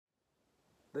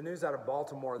The news out of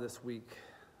Baltimore this week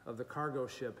of the cargo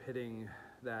ship hitting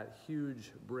that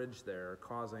huge bridge there,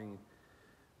 causing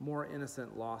more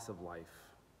innocent loss of life,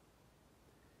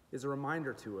 is a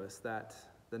reminder to us that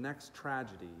the next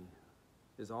tragedy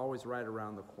is always right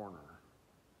around the corner.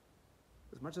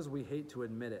 As much as we hate to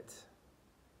admit it,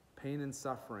 pain and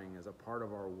suffering is a part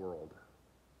of our world.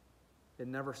 It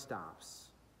never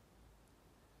stops.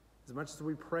 As much as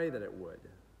we pray that it would,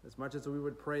 as much as we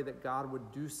would pray that God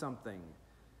would do something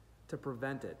to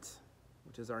prevent it,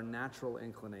 which is our natural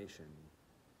inclination,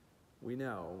 we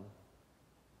know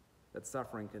that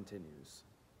suffering continues.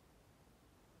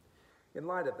 In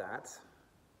light of that,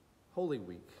 Holy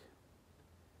Week,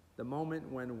 the moment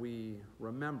when we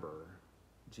remember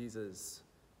Jesus'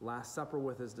 Last Supper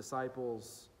with his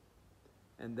disciples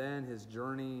and then his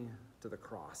journey to the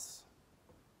cross,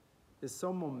 is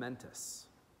so momentous.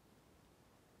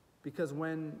 Because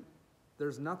when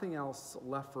there's nothing else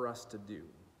left for us to do,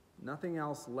 nothing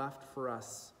else left for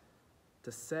us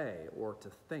to say or to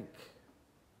think,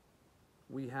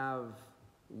 we have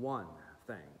one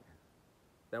thing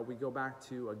that we go back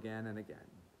to again and again.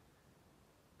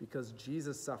 Because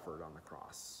Jesus suffered on the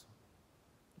cross.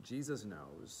 Jesus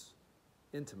knows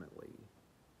intimately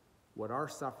what our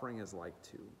suffering is like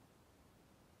too.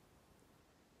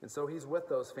 And so he's with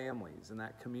those families in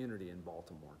that community in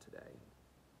Baltimore today.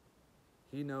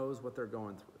 He knows what they're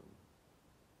going through.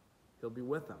 He'll be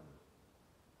with them.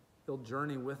 He'll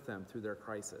journey with them through their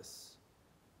crisis.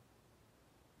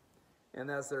 And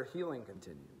as their healing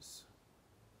continues,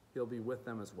 he'll be with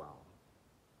them as well.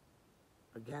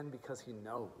 Again, because he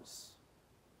knows.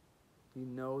 He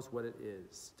knows what it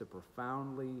is to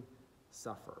profoundly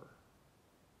suffer.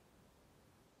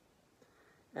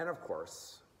 And of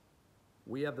course,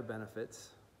 we have the benefit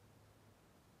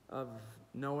of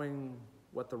knowing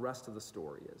what the rest of the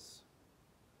story is.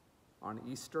 On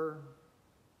Easter,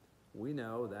 we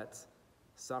know that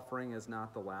suffering is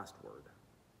not the last word,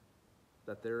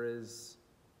 that there is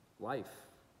life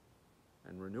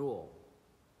and renewal,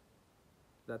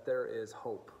 that there is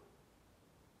hope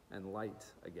and light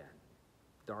again.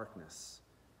 Darkness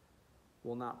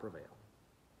will not prevail.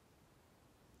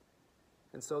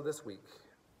 And so this week,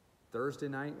 Thursday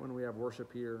night when we have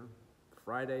worship here,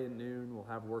 Friday at noon we'll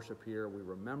have worship here, we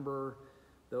remember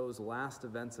those last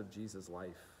events of Jesus'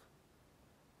 life.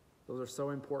 Those are so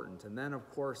important. And then, of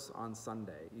course, on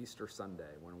Sunday, Easter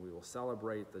Sunday, when we will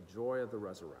celebrate the joy of the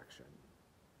resurrection.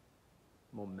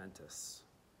 Momentous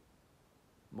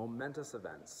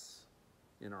events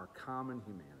in our common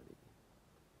humanity.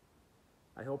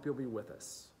 I hope you'll be with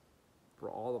us for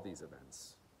all of these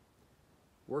events.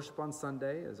 Worship on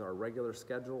Sunday is our regular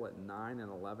schedule at 9 and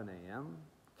 11 a.m.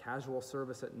 Casual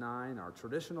service at 9. Our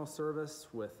traditional service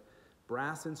with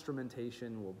brass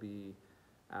instrumentation will be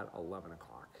at 11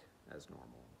 o'clock as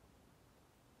normal.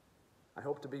 I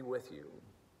hope to be with you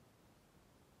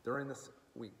during this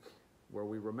week where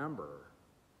we remember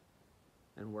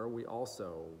and where we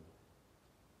also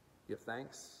give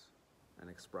thanks and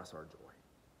express our joy.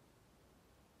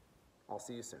 I'll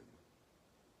see you soon.